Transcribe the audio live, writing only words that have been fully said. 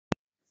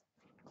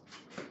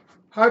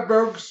Hi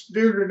folks,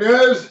 Duder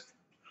does.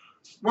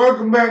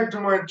 Welcome back to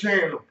my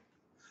channel.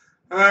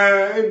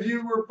 If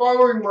you were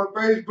following my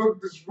Facebook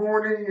this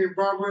morning, you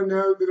probably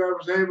know that I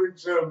was having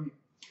some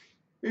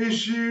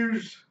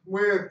issues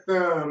with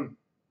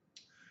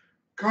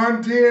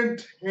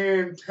content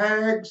and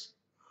tags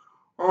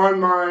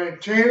on my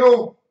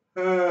channel.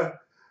 Those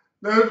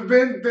have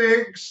been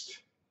fixed.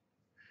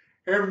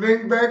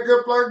 Everything back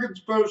up like it's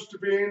supposed to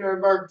be, and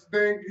I'd like to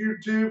thank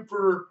YouTube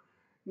for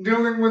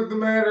dealing with the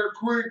matter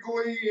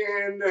quickly,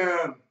 and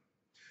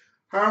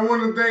I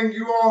want to thank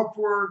you all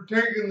for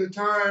taking the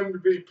time to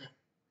be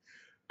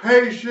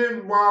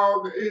patient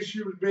while the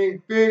issue was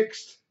being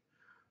fixed.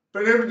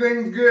 But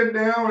everything's good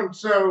now, and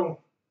so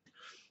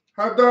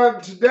I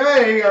thought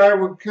today I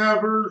would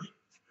cover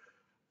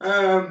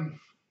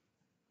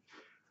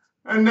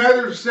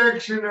another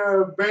section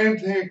of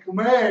Bantay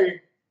Camay.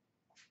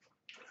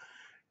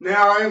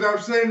 Now, as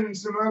I've said in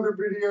some other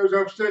videos,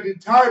 I've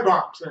studied Thai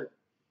boxing.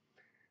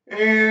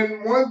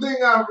 And one thing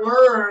I've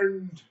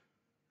learned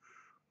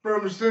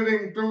from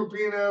studying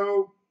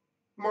Filipino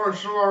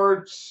martial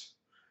arts,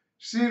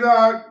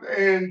 Silat,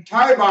 and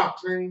Thai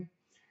boxing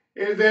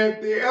is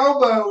that the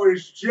elbow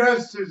is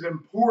just as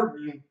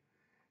important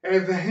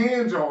as the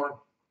hands are.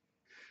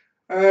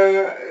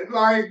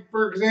 Like,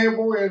 for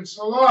example, in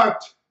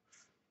Silat,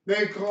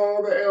 they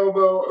call the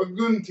elbow a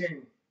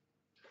gunting.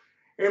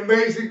 And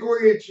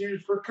basically, it's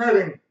used for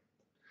cutting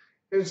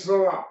in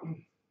Silat.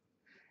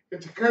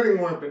 It's a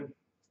cutting weapon.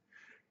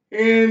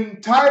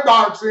 In Thai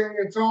boxing,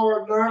 it's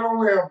not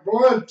only a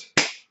blunt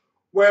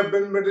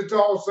weapon, but it's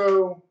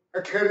also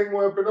a cutting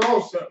weapon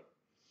also.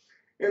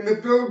 In the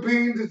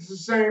Philippines, it's the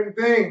same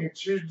thing.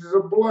 It's used as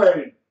a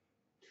blade.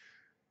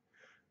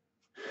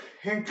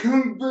 In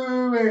Kung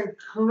Fu and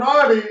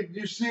Karate,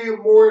 you see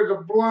it more as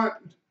a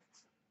blunt,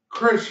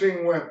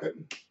 crushing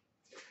weapon.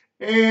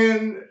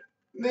 And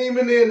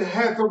even in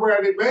Hatha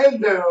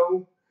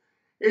Bando,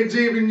 it's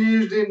even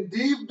used in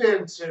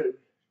defensive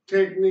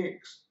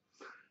techniques.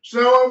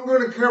 So I'm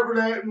going to cover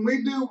that, and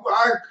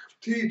I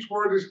teach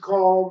what is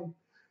called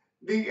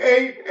the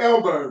 8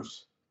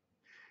 elbows.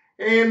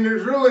 And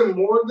there's really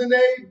more than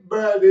 8,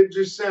 but it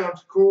just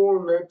sounds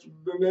cool, and that's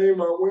the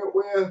name I went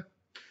with.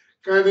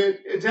 Because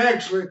it's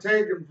actually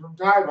taken from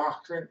Thai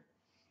boxing.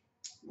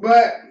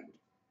 But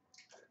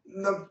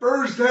the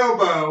first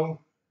elbow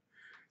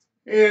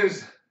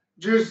is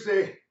just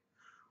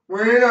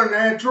we're in our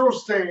natural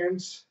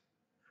stance.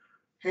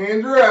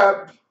 Hands are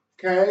up,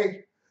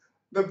 okay?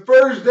 The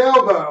first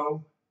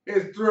elbow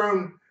is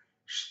thrown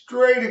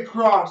straight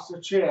across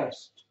the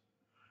chest.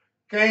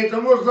 Okay, it's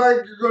almost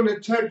like you're going to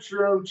touch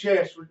your own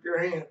chest with your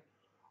hand.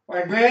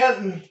 Like that,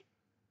 and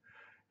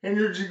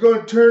you're just going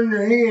to turn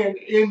your hand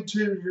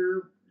into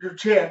your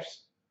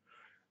chest.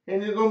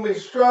 And you're going to be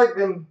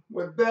striking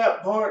with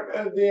that part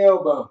of the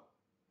elbow.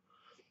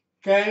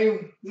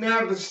 Okay,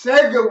 now the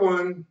second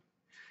one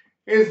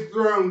is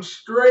thrown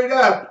straight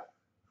up.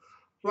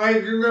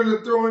 Like you're going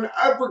to throw an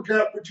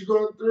uppercut, but you're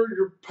going to throw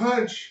your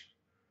punch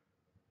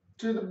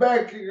to the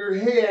back of your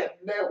head.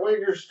 That way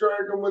you're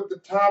striking with the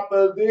top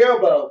of the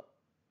elbow.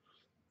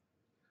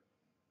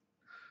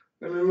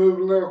 Let me move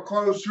a little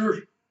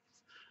closer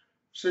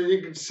so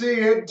you can see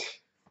it.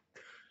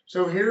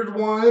 So here's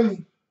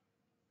 1.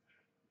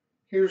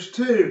 Here's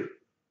 2.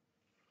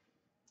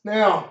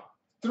 Now,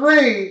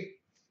 3,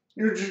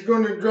 you're just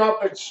going to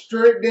drop it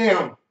straight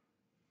down.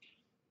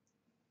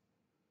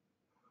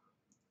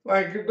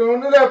 Like you're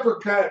doing an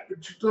uppercut,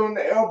 but you're throwing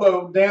the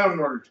elbow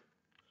downward.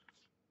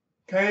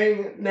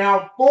 Okay,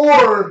 now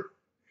 4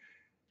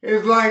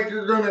 is like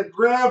you're going to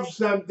grab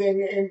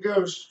something and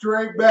go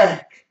straight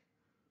back.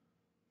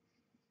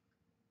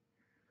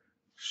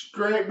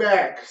 Straight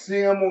back.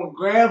 See, I'm going to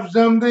grab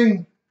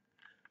something,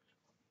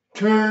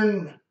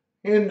 turn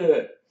into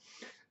it.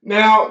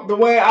 Now, the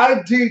way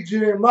I teach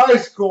it in my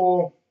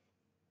school,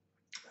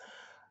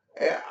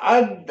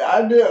 I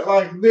do it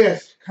like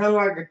this, kind of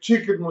like a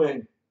chicken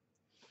wing.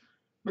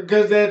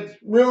 Because that's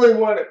really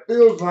what it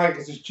feels like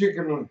is a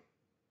chicken wing.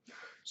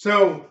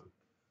 So,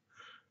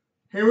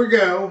 here we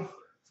go.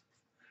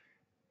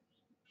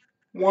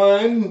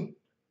 1,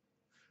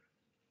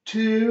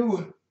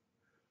 2,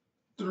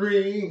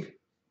 3,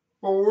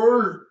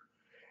 4,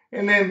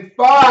 and then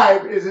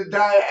 5 is a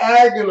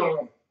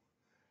diagonal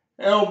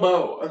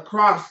elbow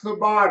across the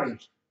body.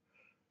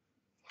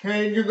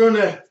 Okay, you're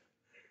gonna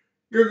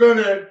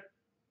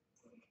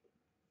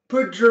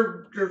put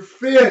your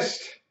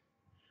fist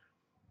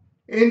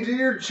into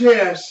your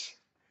chest,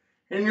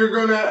 and you're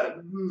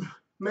gonna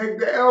make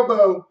the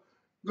elbow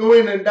go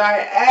in a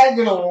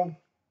diagonal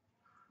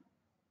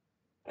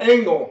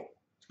angle.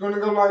 It's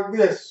gonna go like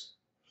this.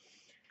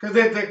 Because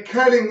it's a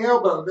cutting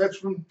elbow. That's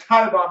from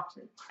Thai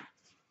boxing.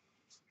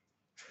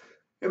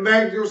 And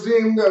back you'll see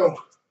him go.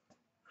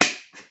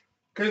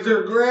 Because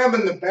they're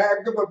grabbing the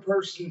back of a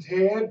person's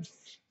head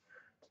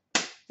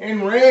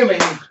and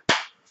ramming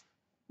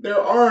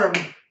their arm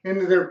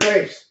into their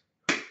face.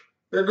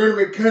 They're going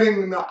to be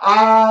cutting the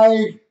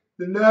eye,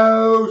 the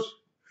nose,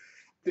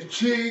 the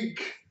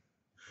cheek,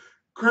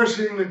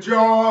 crushing the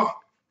jaw.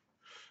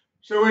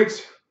 So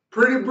it's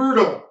Pretty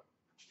brutal.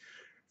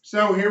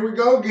 So here we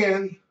go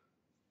again.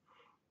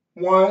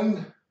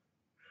 1,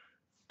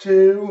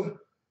 2,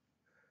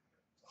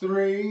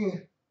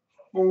 3,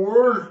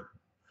 4,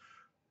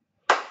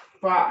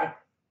 5.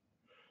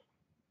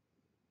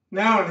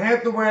 Now in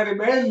Hathaway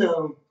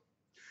Bando,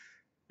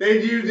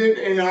 they'd use it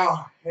in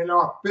an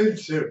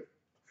offensive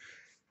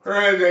or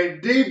as a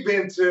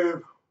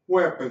defensive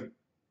weapon.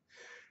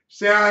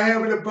 Say I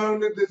have an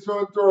opponent that's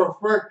going to throw a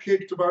front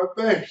kick to my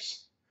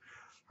face.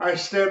 I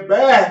step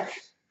back,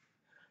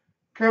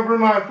 cover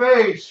my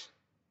face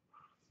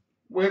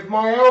with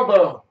my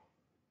elbow.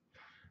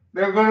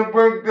 They're going to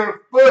break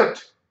their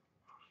foot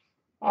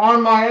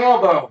on my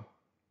elbow.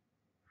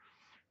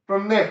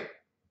 From there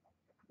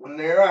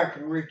I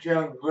can reach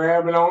out and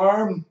grab an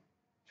arm,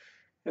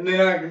 and then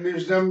I can do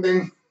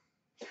something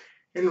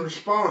in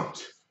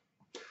response.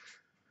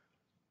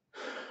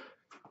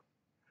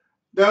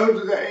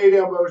 Those are the 8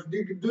 elbows.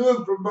 You can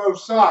do it from both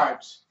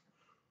sides.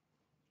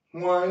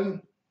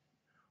 1,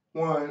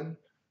 1,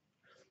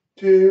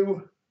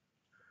 2,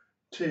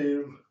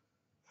 2,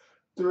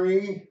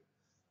 3,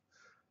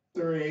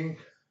 3,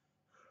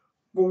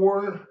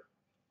 4,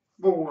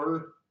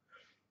 4,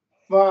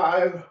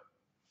 5,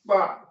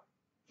 5.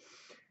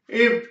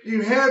 If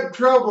you have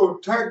trouble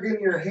tucking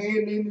your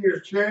hand into your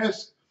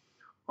chest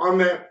on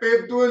that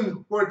 5th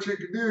one, what you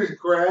can do is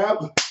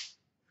grab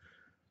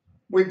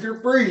with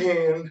your free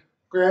hand,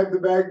 grab the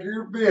back of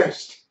your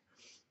fist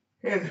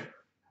and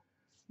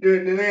do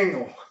it at an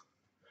angle.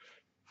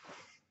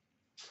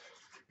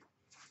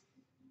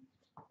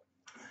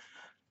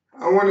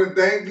 I want to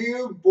thank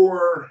you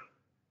for,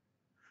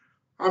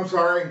 I'm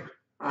sorry,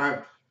 I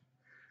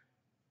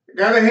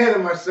got ahead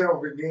of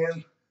myself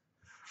again.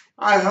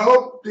 I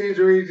hope these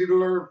are easy to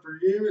learn for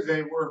you as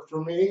they were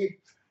for me.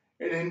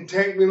 It didn't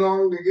take me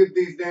long to get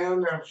these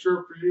down. I'm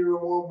sure for you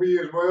it will be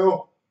as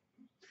well.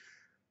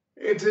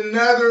 It's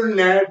another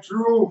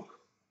natural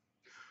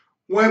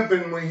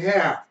weapon we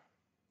have.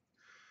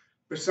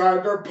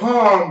 Besides our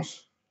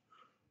palms,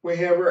 we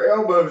have our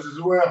elbows as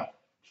well.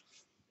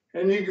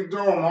 And you can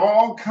throw them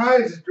all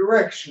kinds of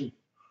directions.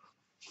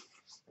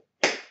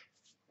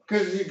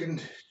 Because you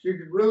can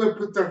really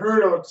put the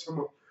hurt on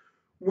someone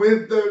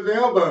with those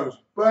elbows.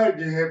 But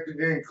you have to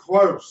get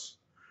close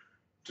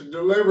to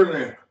deliver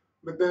them.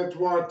 But that's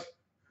what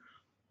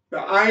the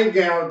eye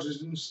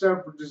gouges and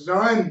stuff are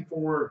designed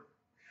for.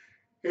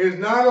 Is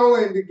not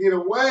only to get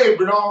away,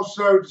 but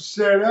also to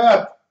set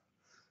up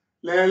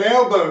that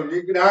elbow.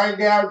 You can eye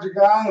gouge a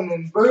guy and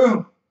then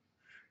boom,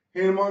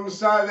 hit him on the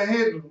side of the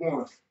head with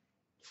one.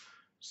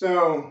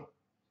 So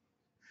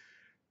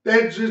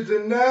that's just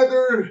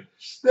another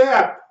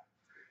step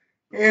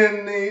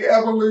in the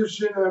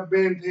evolution of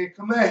Bantay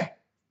Camay.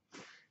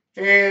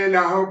 And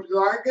I hope you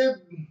like it.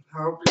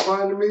 I hope you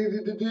find them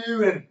easy to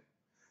do. And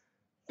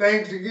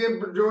thanks again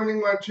for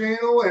joining my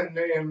channel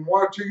and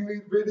watching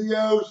these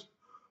videos.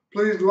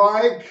 Please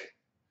like,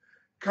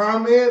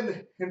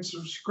 comment, and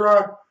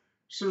subscribe.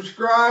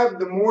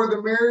 The more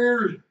the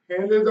merrier.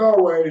 And as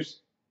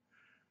always,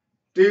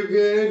 do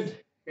good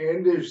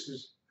and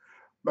deuces.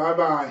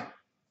 Bye-bye.